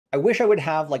I wish I would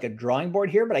have like a drawing board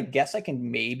here, but I guess I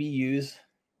can maybe use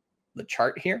the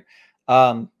chart here.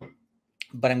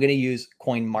 But I'm going to use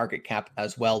coin market cap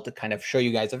as well to kind of show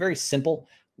you guys a very simple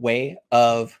way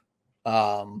of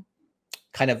kind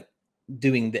of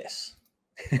doing this,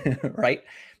 right?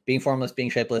 Being formless, being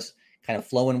shapeless, kind of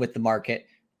flowing with the market,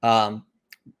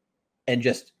 and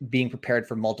just being prepared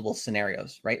for multiple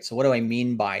scenarios, right? So what do I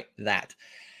mean by that?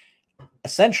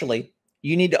 Essentially,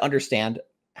 you need to understand,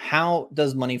 how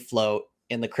does money flow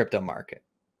in the crypto market,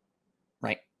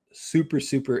 right? Super,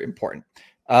 super important.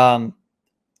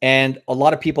 And a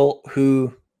lot of people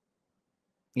who,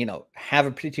 have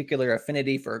a particular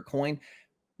affinity for a coin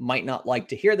might not like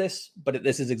to hear this, but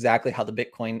this is exactly how the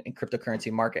Bitcoin and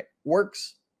cryptocurrency market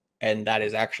works. And that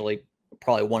is actually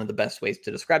probably one of the best ways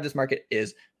to describe this market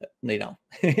is,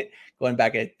 going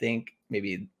back, I think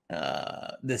maybe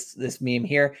this meme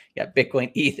here,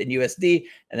 Bitcoin, ETH, and USD,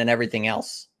 and then everything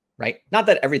else, right? Not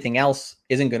that everything else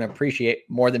isn't going to appreciate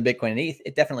more than Bitcoin and ETH.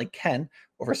 It definitely can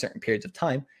over certain periods of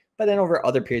time, but then over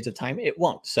other periods of time, it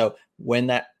won't. So when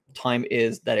that time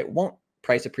is that it won't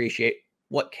price appreciate,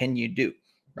 what can you do,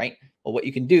 right? Well, what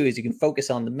you can do is you can focus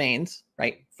on the mains,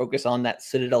 right? Focus on that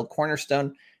Citadel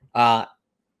cornerstone,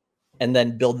 and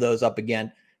then build those up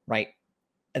again, right?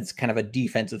 It's kind of a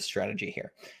defensive strategy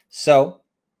here. So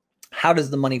how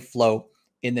does the money flow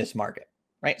in this market,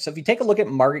 right? So if you take a look at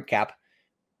market cap,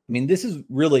 I mean, this is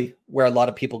really where a lot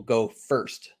of people go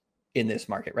first in this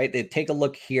market, right? They take a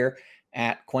look here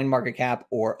at coin market cap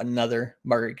or another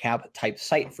market cap type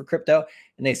site for crypto,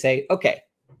 and they say, okay,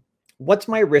 what's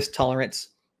my risk tolerance,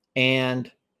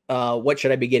 and what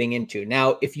should I be getting into?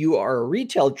 Now, if you are a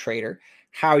retail trader,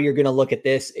 how you're going to look at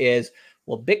this is,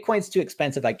 well, Bitcoin's too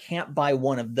expensive, I can't buy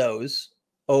one of those.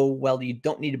 Oh, well, you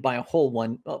don't need to buy a whole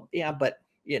one. Well, yeah, but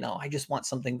I just want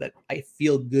something that I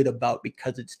feel good about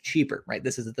because it's cheaper, right?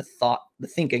 This is the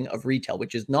thinking of retail,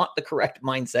 which is not the correct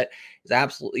mindset, is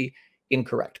absolutely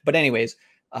incorrect. But anyways,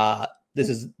 this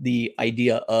is the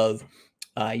idea of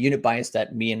unit bias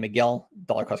that me and Miguel,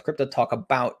 Dollar Cost Crypto, talk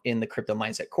about in the crypto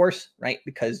mindset course, right?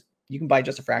 Because you can buy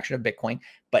just a fraction of Bitcoin,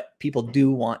 but people do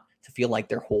want to feel like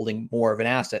they're holding more of an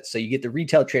asset. So you get the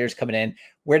retail traders coming in.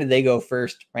 Where do they go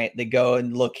first, right? They go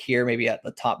and look here, maybe at the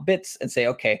top bits, and say,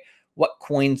 okay, what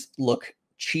coins look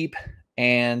cheap?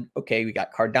 And okay, we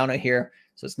got Cardano here.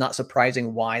 So it's not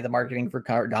surprising why the marketing for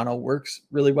Cardano works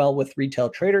really well with retail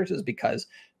traders, is because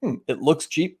it looks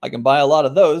cheap. I can buy a lot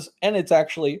of those, and it's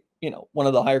actually, one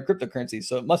of the higher cryptocurrencies,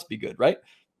 so it must be good, right?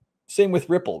 Same with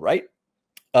Ripple, right?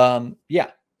 Yeah.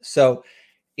 So,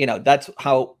 that's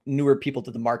how newer people to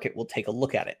the market will take a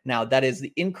look at it. Now, that is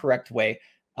the incorrect way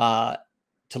to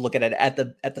look at it at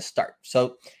the start.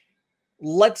 So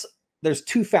there's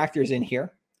two factors in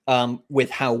here with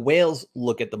how whales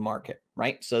look at the market,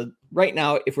 right? So right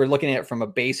now, if we're looking at it from a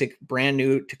basic brand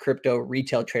new to crypto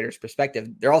retail trader's perspective,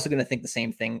 they're also going to think the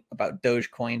same thing about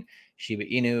Dogecoin, Shiba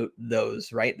Inu,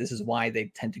 those, right? This is why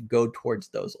they tend to go towards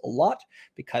those a lot,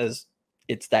 because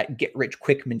it's that get rich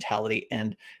quick mentality,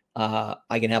 and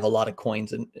I can have a lot of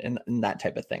coins and that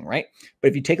type of thing, right? But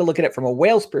if you take a look at it from a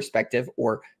whale's perspective,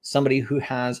 or somebody who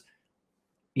has,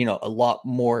 a lot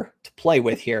more to play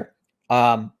with here,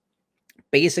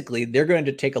 basically they're going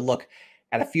to take a look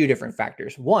at a few different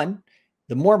factors. One,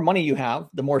 the more money you have,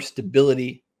 the more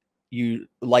stability you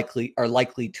are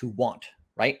likely to want,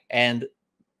 right? And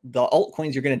the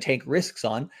altcoins you're going to take risks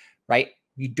on, right?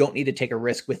 You don't need to take a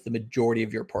risk with the majority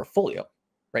of your portfolio,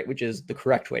 right? Which is the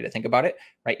correct way to think about it,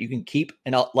 right? You can keep,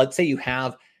 and let's say you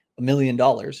have $1 million,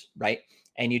 right?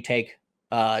 And you take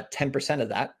 10% of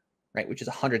that, right? Which is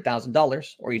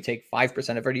 $100,000, or you take 5%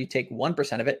 of it, or you take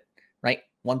 1% of it, right?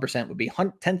 1% would be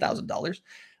 $10,000.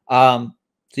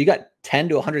 So you got $10,000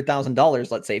 to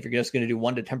 $100,000, let's say, if you're just going to do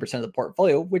 1 to 10% of the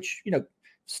portfolio, which,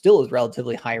 still is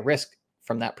relatively high risk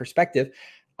from that perspective.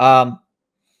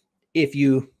 If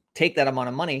you take that amount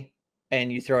of money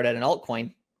and you throw it at an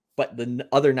altcoin, but the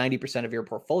other 90% of your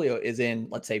portfolio is in,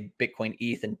 let's say, Bitcoin,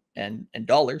 ETH, and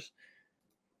dollars,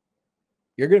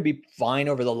 you're going to be fine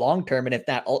over the long term. And if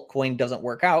that altcoin doesn't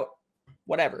work out,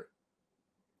 whatever.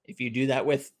 If you do that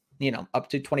with, up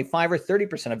to 25 or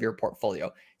 30% of your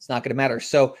portfolio, it's not going to matter.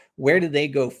 So where do they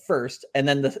go first? And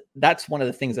then that's one of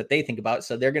the things that they think about.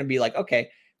 So they're going to be like, okay,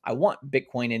 I want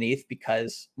Bitcoin and ETH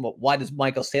because, well, why does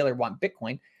Michael Saylor want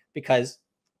Bitcoin? Because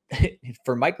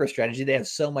for MicroStrategy, they have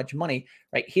so much money,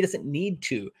 right? He doesn't need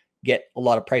to get a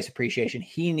lot of price appreciation.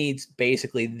 He needs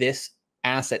basically this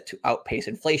asset to outpace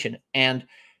inflation. And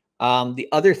the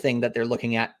other thing that they're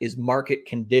looking at is market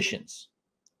conditions,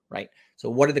 right? So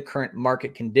what are the current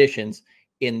market conditions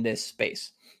in this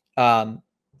space? And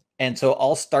so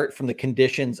I'll start from the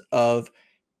conditions of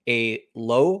a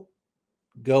low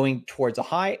going towards a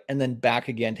high and then back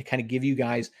again to kind of give you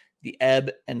guys the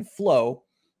ebb and flow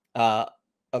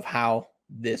of how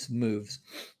this moves,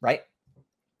 right?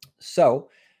 So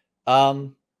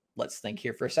let's think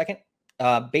here for a second.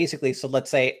 Basically, so let's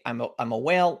say I'm a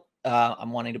whale.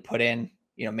 I'm wanting to put in,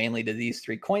 mainly to these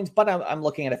 3 coins, but I'm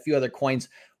looking at a few other coins.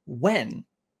 When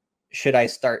should I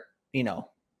start,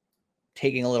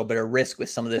 taking a little bit of risk with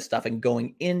some of this stuff and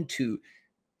going into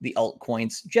the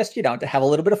altcoins just, to have a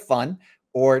little bit of fun,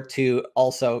 or to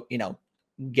also,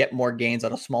 get more gains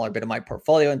on a smaller bit of my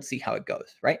portfolio and see how it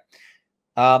goes, right?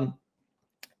 Let's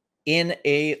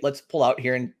pull out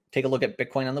here and take a look at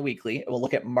Bitcoin on the weekly. We'll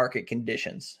look at market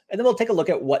conditions, and then we'll take a look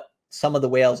at what some of the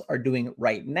whales are doing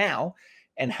right now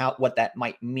and what that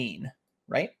might mean,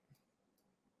 right?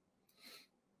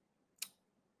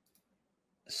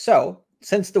 So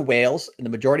since the whales and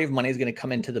the majority of money is going to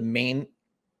come into the main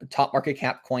top market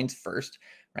cap coins first,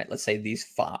 right? Let's say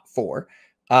these 4.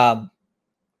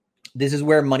 This is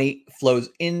where money flows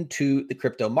into the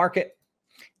crypto market.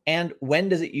 And when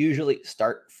does it usually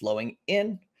start flowing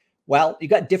in? Well, you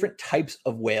got different types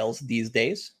of whales these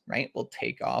days, right? We'll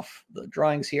take off the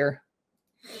drawings here.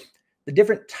 The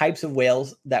different types of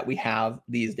whales that we have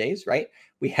these days, right?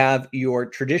 We have your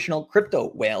traditional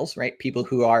crypto whales, right? People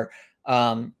who are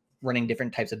running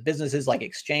different types of businesses like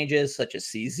exchanges such as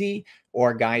CZ,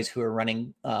 or guys who are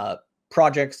running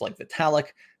projects like Vitalik,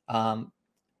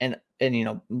 and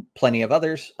plenty of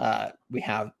others. We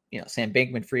have Sam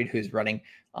Bankman-Fried, who's running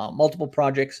multiple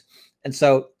projects. And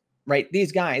so, right,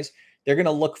 these guys, they're going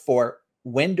to look for,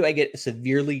 when do I get a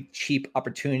severely cheap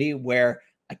opportunity where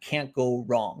I can't go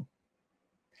wrong?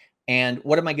 And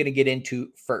what am I going to get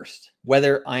into first?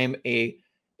 Whether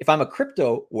if I'm a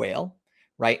crypto whale,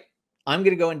 right, I'm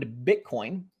going to go into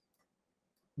Bitcoin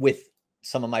with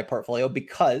some of my portfolio,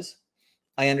 because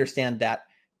I understand that,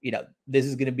 this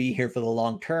is going to be here for the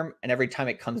long term. And every time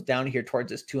it comes down here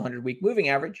towards this 200-week moving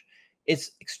average,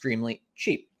 it's extremely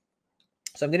cheap.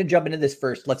 So I'm going to jump into this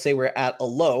first. Let's say we're at a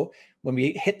low. When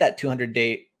we hit that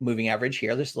 200-day moving average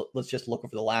here, let's just look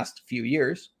over the last few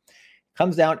years.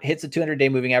 Comes down, hits the 200-day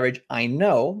moving average. I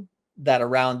know that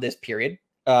around this period,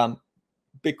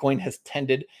 Bitcoin has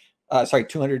tended,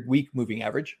 200-week moving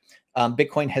average.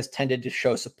 Bitcoin has tended to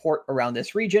show support around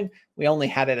this region. We only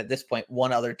had it at this point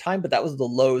one other time, but that was the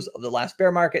lows of the last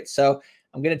bear market. So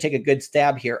I'm going to take a good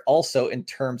stab here also in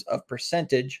terms of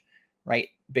percentage, right?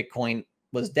 Bitcoin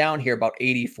was down here about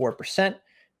 84%.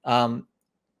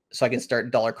 So I can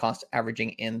start dollar cost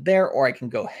averaging in there, or I can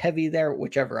go heavy there,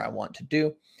 whichever I want to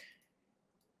do.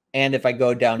 And if I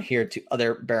go down here to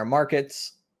other bear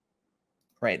markets,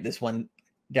 right, this one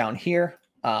down here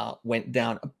went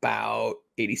down about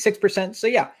 86%. So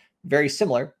yeah, very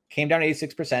similar. Came down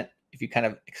 86%. If you kind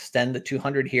of extend the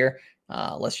 200 here,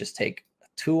 let's just take a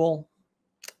tool.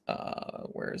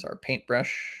 Where's our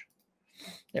paintbrush?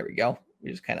 There we go. We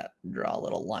just kind of draw a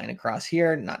little line across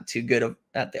here. Not too good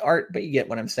at the art, but you get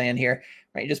what I'm saying here,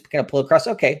 right? You just kind of pull across.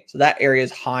 Okay, so that area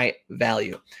is high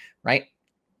value, right?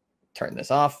 Turn this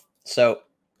off. So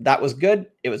that was good.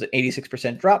 It was an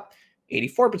 86% drop,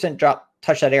 84% drop,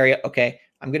 touch that area. Okay,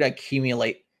 I'm going to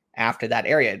accumulate after that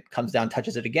area. It comes down,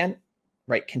 touches it again,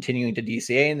 right? Continuing to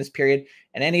DCA in this period.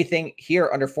 And anything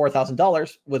here under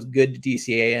 $4,000 was good to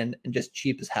DCA and just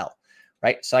cheap as hell,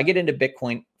 right? So I get into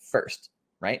Bitcoin first,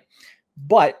 right?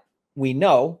 But we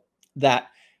know that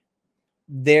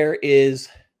the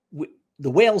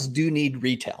whales do need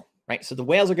retail, right? So the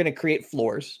whales are going to create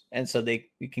floors. And so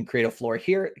you can create a floor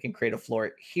here. They can create a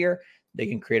floor here. They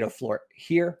can create a floor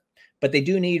here. But they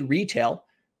do need retail,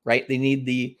 right? They need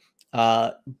the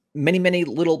many, many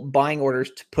little buying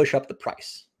orders to push up the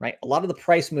price, right? A lot of the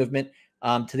price movement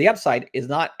to the upside is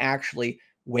not actually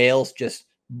whales just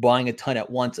buying a ton at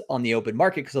once on the open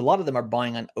market, because a lot of them are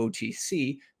buying on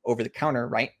OTC, over the counter,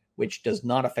 right? Which does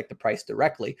not affect the price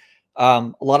directly.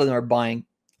 A lot of them are buying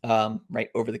right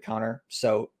over the counter.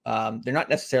 So they're not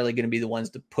necessarily going to be the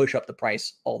ones to push up the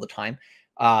price all the time,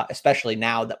 especially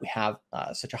now that we have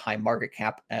such a high market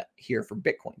cap here for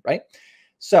Bitcoin, right?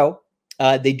 So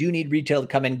they do need retail to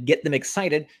come and get them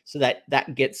excited, so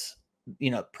that gets,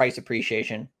 price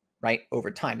appreciation, right,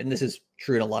 over time. And this is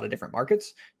true in a lot of different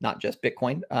markets, not just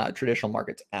Bitcoin, traditional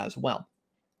markets as well.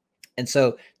 And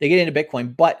so they get into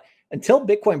Bitcoin, but until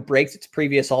Bitcoin breaks its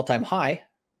previous all-time high,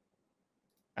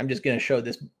 I'm just going to show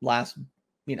this last,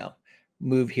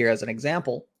 move here as an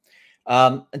example.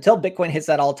 Until Bitcoin hits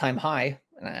that all-time high,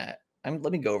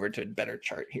 let me go over to a better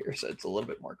chart here so it's a little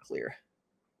bit more clear.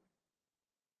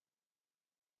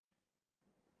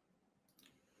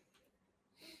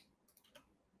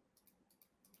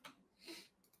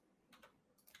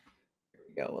 There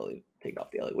we go. We'll take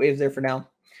off the daily waves there for now.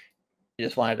 I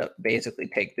just wanted to basically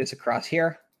take this across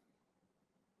here.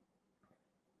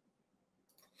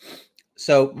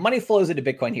 So money flows into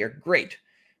Bitcoin here. Great.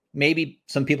 Maybe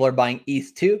some people are buying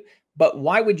ETH too, but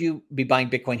why would you be buying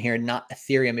Bitcoin here and not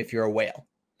Ethereum if you're a whale?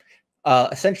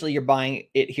 Essentially, you're buying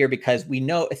it here because we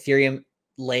know Ethereum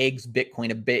lags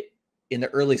Bitcoin a bit in the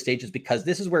early stages because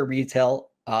this is where retail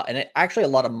actually a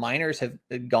lot of miners have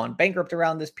gone bankrupt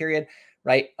around this period,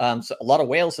 right? So a lot of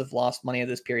whales have lost money in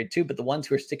this period too, but the ones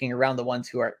who are sticking around, the ones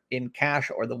who are in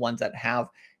cash or the ones that have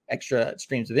extra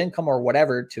streams of income or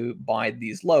whatever to buy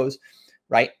these lows,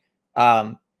 right?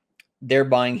 They're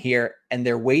buying here and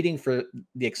they're waiting for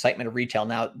the excitement of retail.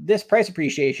 Now, this price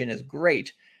appreciation is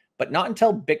great, but not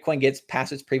until Bitcoin gets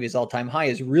past its previous all-time high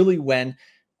is really when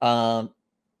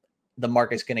the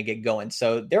market's going to get going.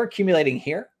 So they're accumulating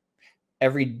here.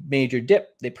 Every major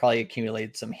dip, they probably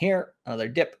accumulated some here. Another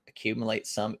dip, accumulate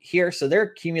some here. So they're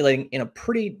accumulating in a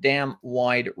pretty damn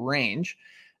wide range.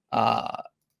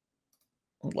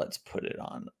 Let's put it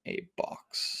on a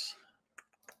box.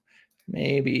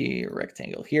 Maybe a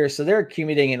rectangle here. So they're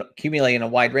accumulating in a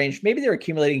wide range. Maybe they're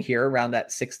accumulating here around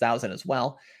that 6,000 as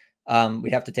well.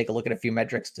 We'd have to take a look at a few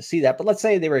metrics to see that. But let's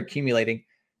say they were accumulating,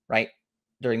 right,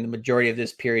 during the majority of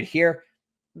this period here.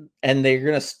 And they're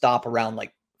going to stop around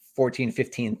like 14,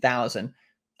 15,000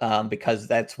 because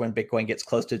that's when Bitcoin gets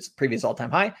close to its previous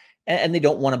all-time high. And they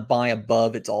don't want to buy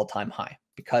above its all-time high.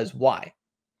 Because why?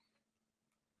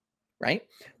 Right?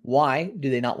 Why do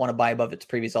they not want to buy above its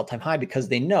previous all-time high? Because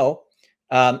they know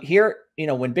here,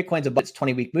 when Bitcoin's above its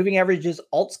 20-week moving averages,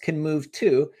 alts can move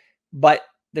too, but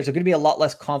there's going to be a lot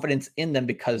less confidence in them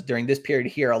because during this period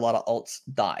here, a lot of alts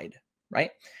died,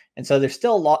 right? And so there's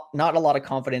still not a lot of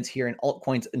confidence here in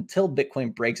altcoins until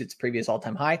Bitcoin breaks its previous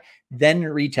all-time high. Then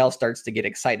retail starts to get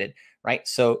excited, right?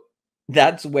 So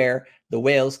that's where the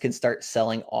whales can start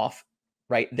selling off,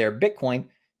 right, their Bitcoin,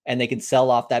 and they can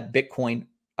sell off that Bitcoin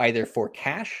either for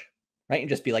cash, right, and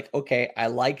just be like, okay, I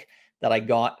like that I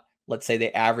got, let's say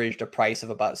they averaged a price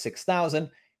of about 6,000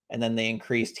 and then they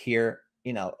increased here,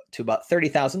 to about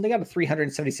 30,000. They got a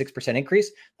 376%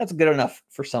 increase. That's good enough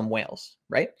for some whales,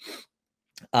 right?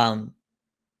 And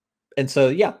so,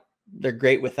 yeah, they're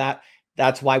great with that.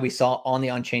 That's why we saw on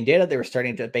the on-chain data, they were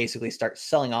starting to basically start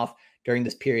selling off during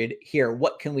this period here.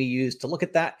 What can we use to look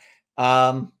at that?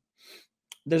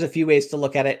 There's a few ways to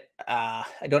look at it. I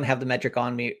don't have the metric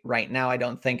on me right now, I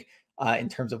don't think, in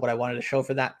terms of what I wanted to show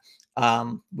for that.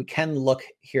 We can look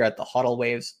here at the HODL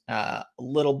waves a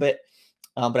little bit,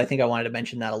 but I think I wanted to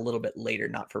mention that a little bit later,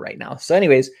 not for right now. So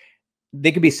anyways,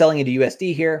 they could be selling into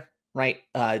USD here, right?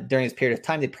 During this period of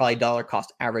time, they'd probably dollar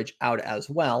cost average out as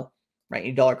well, right?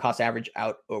 You dollar cost average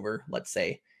out over, let's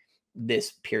say,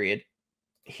 this period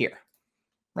here,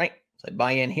 right? So I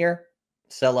buy in here,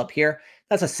 sell up here.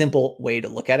 That's a simple way to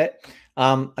look at it.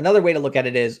 Another way to look at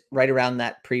it is right around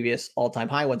that previous all-time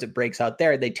high. Once it breaks out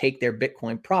there, they take their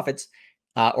Bitcoin profits,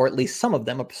 or at least some of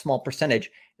them, a small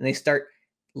percentage, and they start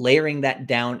layering that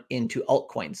down into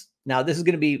altcoins. Now, this is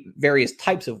going to be various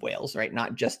types of whales, right?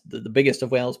 Not just the biggest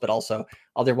of whales, but also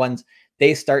other ones.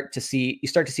 You start to see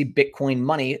Bitcoin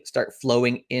money start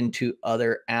flowing into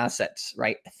other assets,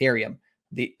 right? Ethereum,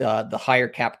 the higher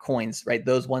cap coins, right?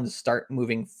 Those ones start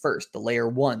moving first, the layer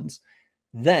ones.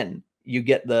 Then you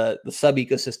get the sub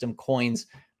ecosystem coins,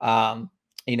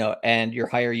 and your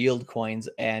higher yield coins,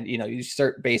 and you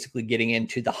start basically getting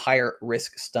into the higher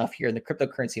risk stuff here in the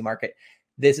cryptocurrency market.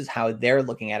 This is how they're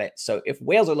looking at it. So if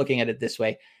whales are looking at it this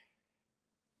way,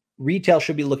 retail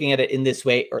should be looking at it in this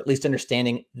way, or at least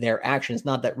understanding their actions.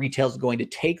 Not that retail is going to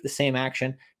take the same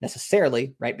action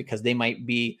necessarily, right? Because they might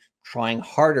be trying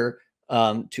harder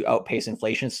to outpace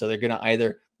inflation. So they're going to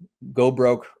either go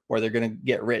broke or they're going to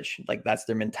get rich. Like that's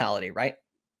their mentality, right?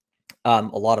 A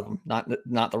lot of them,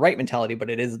 not the right mentality, but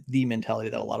it is the mentality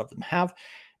that a lot of them have.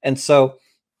 And so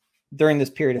during this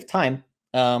period of time,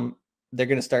 they're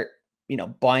going to start,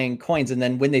 buying coins. And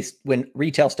then when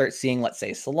retail starts seeing, let's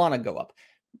say Solana go up,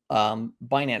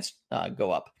 Binance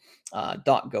go up,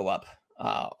 DOT go up,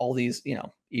 all these,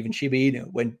 even Shiba Inu,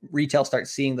 when retail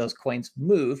starts seeing those coins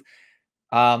move,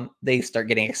 they start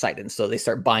getting excited. And so they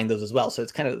start buying those as well. So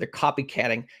it's kind of, they're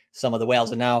copycatting some of the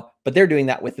whales. And now, but they're doing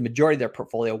that with the majority of their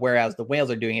portfolio, whereas the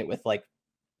whales are doing it with like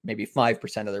maybe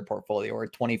 5% of their portfolio or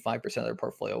 25% of their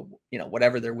portfolio,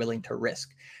 whatever they're willing to risk,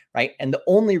 right? And the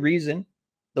only reason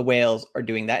the whales are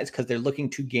doing that is because they're looking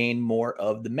to gain more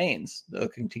of the mains. They're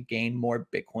looking to gain more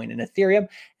Bitcoin and Ethereum,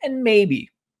 and maybe,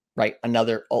 right,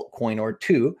 another altcoin or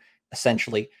two,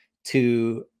 essentially,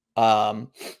 to,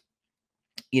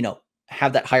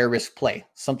 have that higher risk play.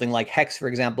 Something like Hex, for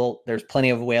example, there's plenty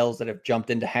of whales that have jumped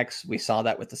into Hex. We saw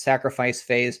that with the sacrifice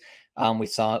phase. We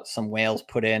saw some whales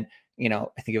put in,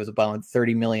 I think it was about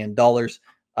 $30 million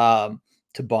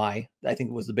to buy. I think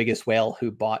it was the biggest whale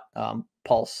who bought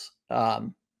Pulse,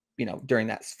 during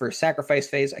that first sacrifice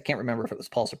phase. I can't remember if it was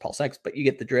Pulse or Pulse X, but you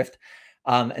get the drift.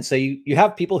 And so you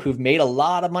have people who've made a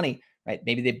lot of money, right?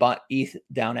 Maybe they bought ETH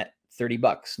down at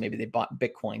 $30. Maybe they bought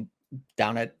Bitcoin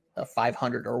down at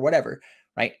 500 or whatever,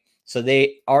 right? So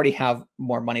they already have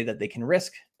more money that they can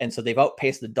risk. And so they've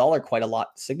outpaced the dollar quite a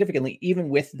lot significantly, even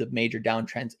with the major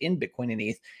downtrends in Bitcoin and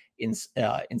ETH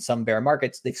in some bear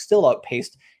markets. They've still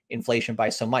outpaced inflation by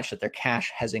so much that their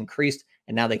cash has increased.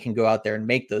 And now they can go out there and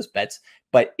make those bets.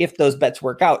 But if those bets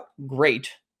work out,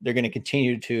 great. They're going to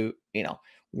continue to,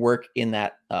 work in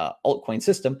that altcoin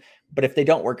system. But if they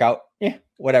don't work out,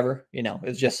 whatever,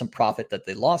 it's just some profit that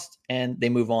they lost and they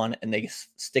move on and they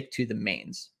stick to the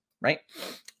mains, right?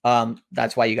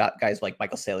 That's why you got guys like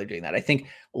Michael Saylor doing that. I think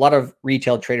a lot of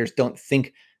retail traders don't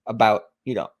think about,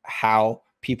 how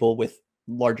people with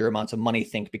larger amounts of money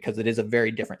think, because it is a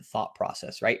very different thought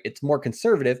process, right? It's more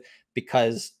conservative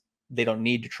because they don't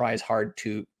need to try as hard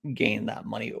to gain that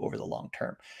money over the long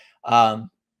term.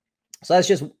 So that's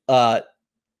just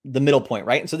the middle point,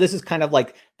 right? And so this is kind of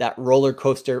like that roller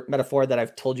coaster metaphor that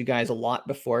I've told you guys a lot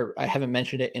before. I haven't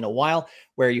mentioned it in a while,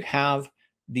 where you have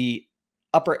the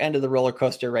upper end of the roller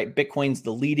coaster, right? Bitcoin's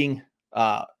the leading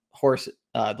horse,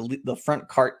 the front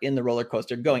cart in the roller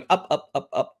coaster, going up, up, up,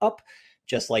 up, up,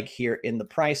 just like here in the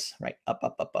price, right? Up,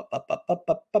 up, up, up, up, up, up,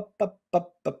 up, up, up,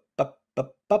 up, up, up,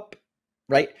 up, up,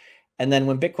 right? And then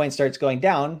when Bitcoin starts going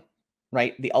down,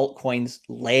 right, the altcoins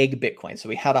lag Bitcoin. So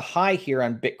we had a high here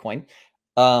on Bitcoin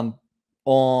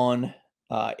on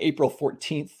April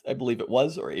 14th, I believe it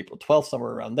was, or April 12th,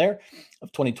 somewhere around there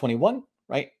of 2021,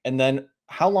 right? And then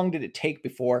how long did it take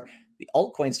before the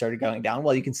altcoins started going down?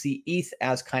 Well, you can see ETH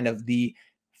as kind of the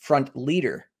front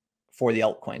leader for the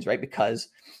altcoins, right? Because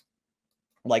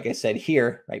like I said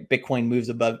here, right, Bitcoin moves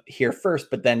above here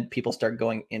first, but then people start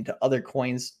going into other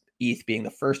coins, ETH being the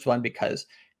first one because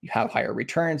you have higher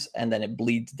returns, and then it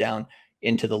bleeds down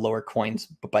into the lower coins.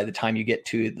 But by the time you get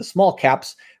to the small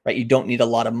caps, right, you don't need a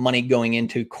lot of money going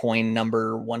into coin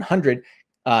number 100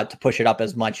 to push it up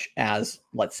as much as,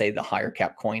 let's say, the higher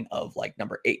cap coin of like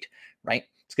number 8, right?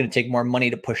 It's going to take more money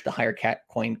to push the higher cap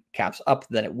coin caps up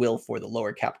than it will for the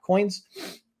lower cap coins.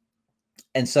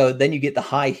 And so then you get the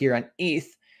high here on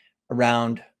ETH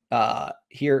around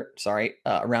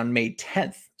around May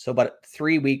 10th. So about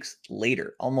 3 weeks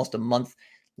later, almost a month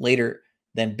later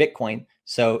than Bitcoin.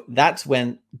 So that's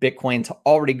when Bitcoin's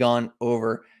already gone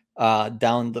over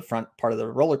down the front part of the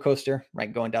roller coaster,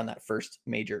 right? Going down that first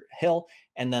major hill.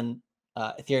 And then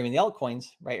Ethereum and the altcoins,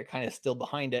 right, are kind of still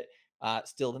behind it,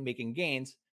 still making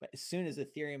gains. But as soon as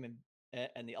Ethereum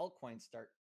and the altcoins start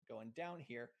going down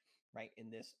here, right, in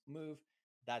this move,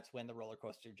 that's when the roller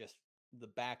coaster the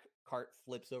back cart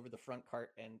flips over the front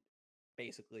cart and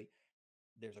basically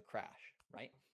there's a crash, right?